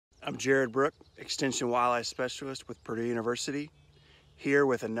I'm Jarred Brooke, Extension Wildlife Specialist with Purdue University, here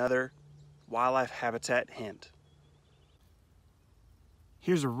with another wildlife habitat hint.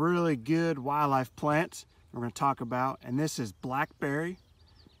 Here's a really good wildlife plant we're going to talk about, and this is blackberry.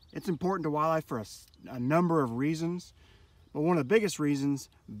 It's important to wildlife for a number of reasons, but one of the biggest reasons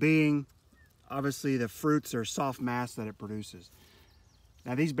being obviously the fruits or soft mass that it produces.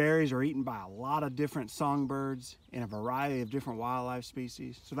 Now these berries are eaten by a lot of different songbirds in a variety of different wildlife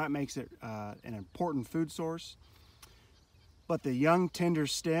species, so that makes it an important food source. But the young tender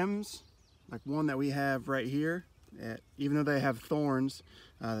stems, like one that we have right here, even though they have thorns,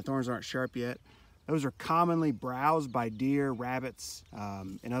 the thorns aren't sharp yet, those are commonly browsed by deer, rabbits,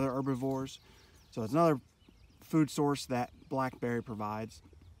 and other herbivores. So it's another food source that blackberry provides.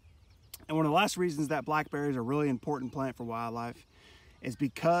 And one of the last reasons that blackberry is a really important plant for wildlife is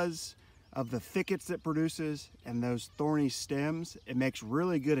because of the thickets it produces and those thorny stems. It makes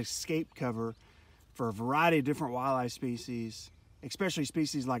really good escape cover for a variety of different wildlife species, especially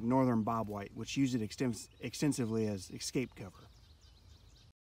species like northern bobwhite, which use it extensively as escape cover.